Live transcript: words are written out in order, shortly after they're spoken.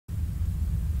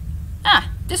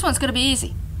Ah, this one's gonna be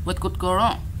easy. What could go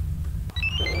wrong?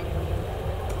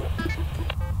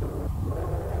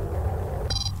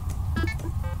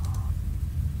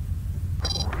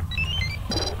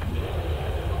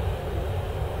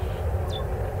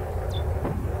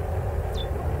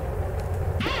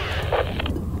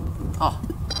 Oh.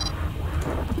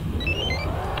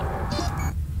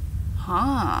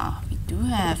 We do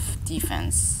have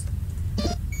defense.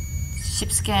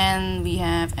 Ship scan we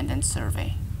have, and then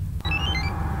survey.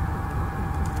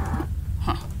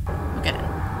 Huh. Look at it.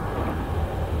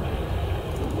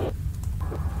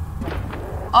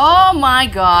 Oh my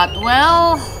god.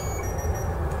 Well,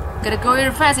 gotta go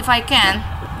here fast if I can.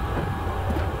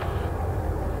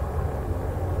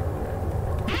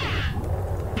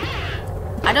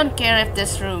 I don't care if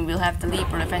this room will have the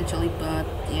leaper eventually, but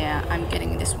yeah, I'm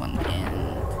getting this one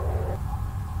and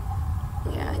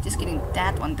yeah, just getting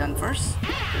that one done first.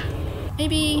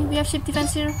 Maybe we have ship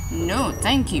defense here? No,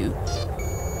 thank you.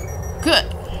 Good.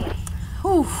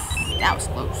 Whew, that was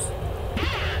close.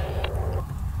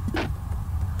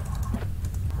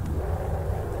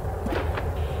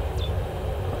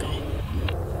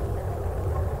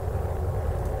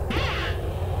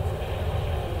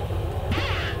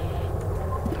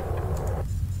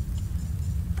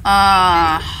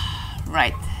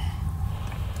 Right.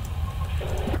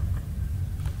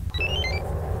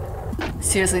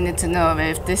 Seriously need to know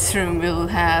if this room will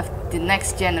have the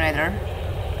next generator.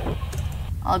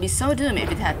 I'll be so doomed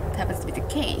if it happens to be the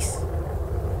case.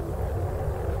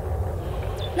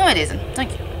 No, it isn't.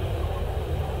 Thank you.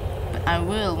 But I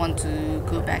will want to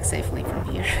go back safely from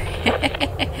here.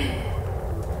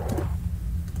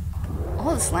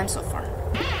 All the slime so far.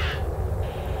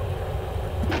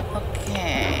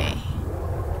 Okay.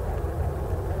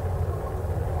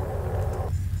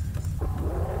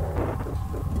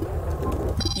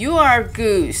 You are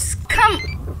Goose. Come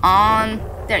on.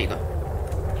 There you go.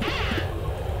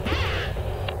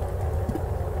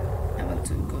 I want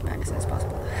to go back as soon as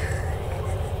possible.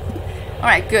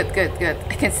 Alright, good.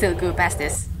 I can still go past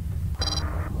this.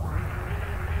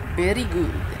 Very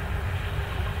good.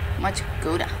 Much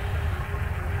gooder.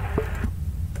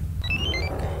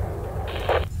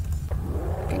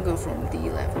 Go from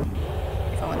D11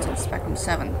 if I want to inspect room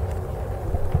 7.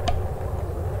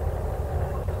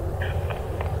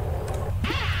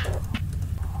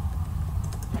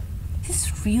 Is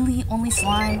this really only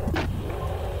slime?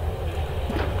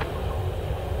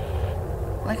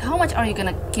 Like, how much are you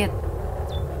gonna get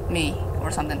me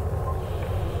or something?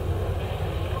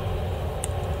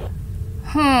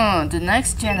 The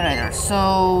next generator.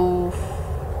 So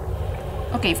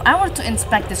okay, if I were to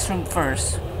inspect this room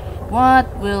first,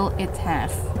 what will it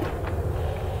have?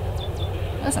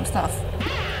 Well, some stuff.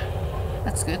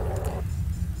 That's good.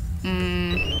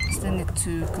 Still need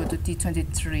to go to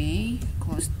D23.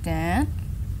 Close that.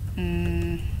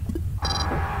 Where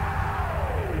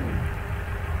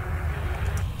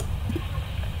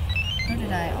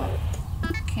did I? Oh,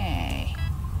 okay.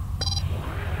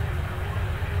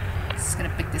 Just gonna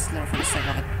pick this lure for the sake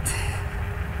of it.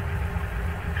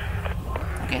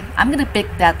 Okay, I'm gonna pick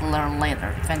that lure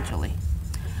later, eventually.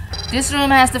 This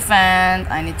room has the fan.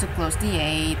 I need to close the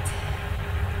 8.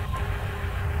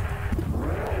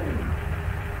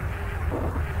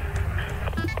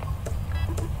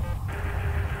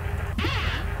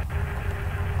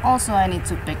 Also, I need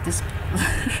to pick this.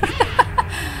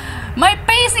 My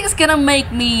pacing is gonna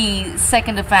make me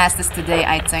second the fastest today,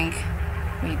 I think.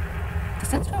 Wait, does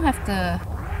that room have the...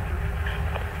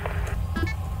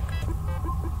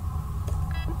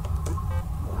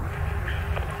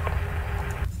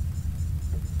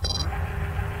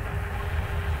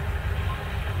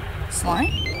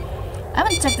 slime? I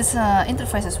haven't checked this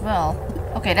interface as well.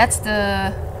 Okay, that's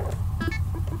the...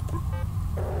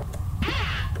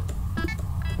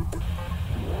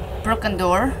 broken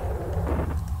door.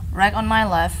 Right on my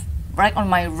left. Right on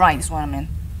my right is what I mean.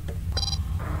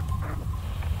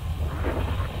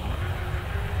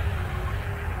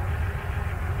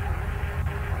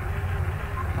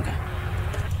 Okay.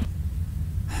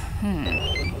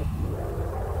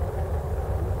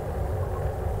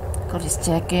 Got this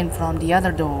check in from the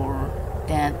other door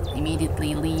that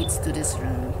immediately leads to this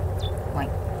room. Like,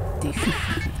 dude,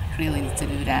 I really need to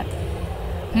do that.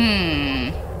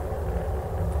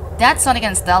 That's Sonic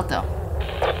and Stealth though.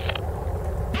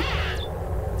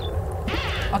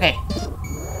 Okay.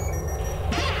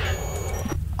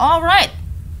 Alright.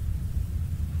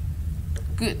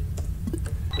 Good.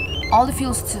 All the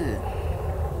fuels too.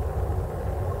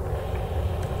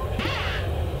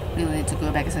 Really need to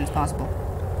go back as soon as possible.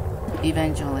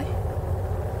 Eventually.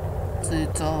 To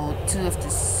tow 2 of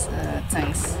these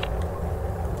tanks.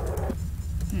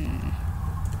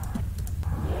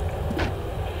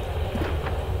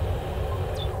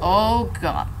 Oh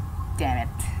god. Damn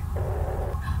it.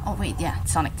 Oh wait, yeah,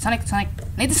 Sonic.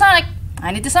 Need the Sonic!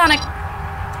 I need the Sonic!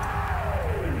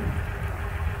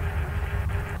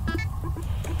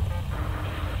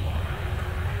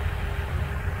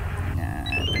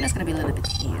 Bruno's gonna be a little bit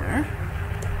here.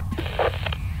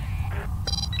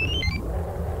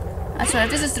 I swear,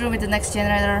 this is the room with the next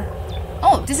generator.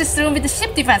 Oh, this is the room with the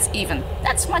ship defense even.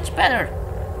 That's much better.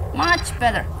 Much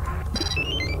better.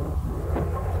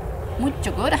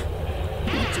 Mucho good.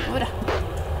 Mucho good.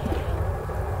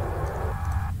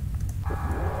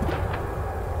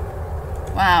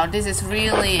 Wow, this is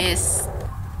really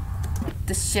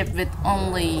the ship with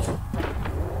only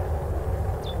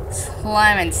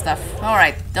slime and stuff.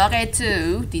 Alright, Dog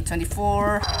A2,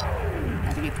 D24,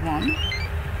 navigate 1.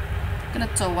 I'm gonna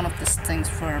tow one of these things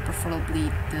for preferably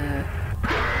the...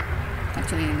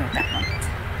 Actually, no, that one.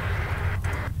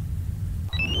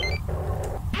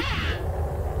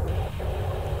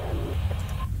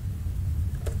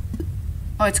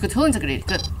 Oh, it's good hull integrated,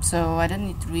 good. So I don't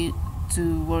need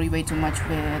to worry way too much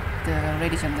with the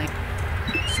radiation leak.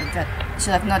 Should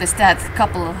have noticed that a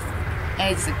couple of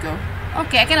ages ago.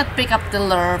 Okay, I cannot pick up the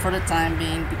lure for the time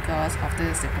being because of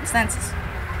the circumstances.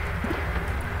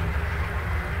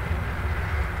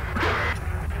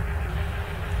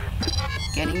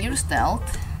 Getting your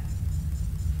stealth.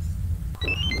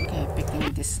 Okay,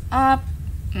 picking this up.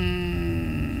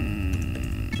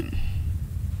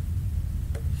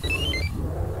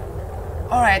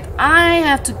 Alright, I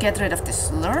have to get rid of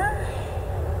this lure.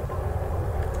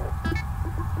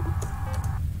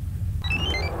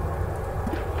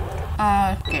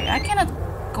 Okay, I cannot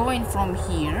go in from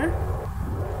here.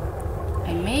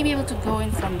 I may be able to go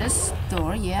in from this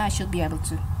door. Yeah, I should be able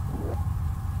to.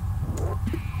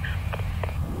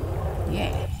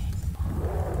 Yeah.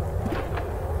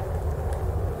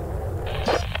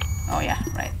 Oh yeah,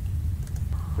 right.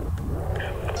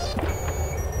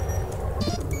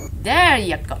 There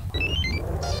you go.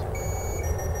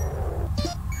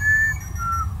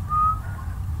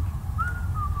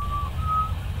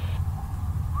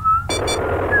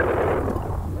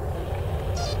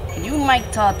 You might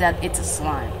thought that it's a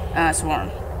swarm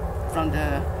from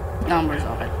the numbers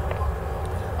of it.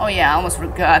 Oh yeah, I almost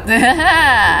forgot.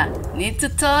 Need to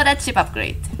tow that ship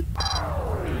upgrade.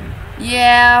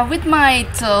 Yeah, with my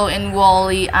tow and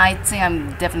Wally, I think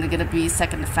I'm definitely gonna be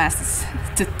second fastest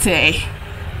today.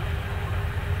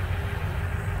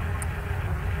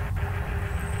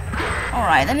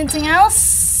 Alright, anything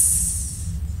else?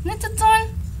 Need to tow?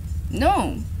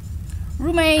 No.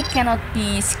 Room A cannot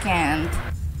be scanned.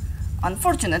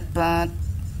 Unfortunate, but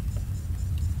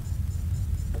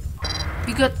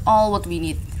we got all what we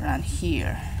need around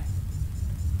here.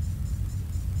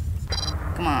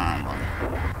 Come on, Wally.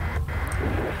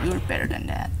 You're better than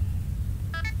that.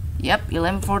 Yep,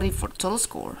 1140 for total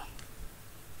score.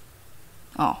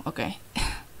 Oh, okay.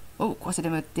 Oh,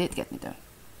 Quasidemo did get me though.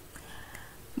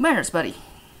 Manners, buddy.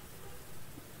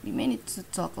 We may need to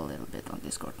talk a little bit on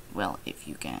Discord. Well, if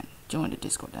you can join the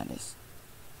Discord, that is.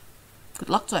 Good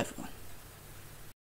luck to everyone.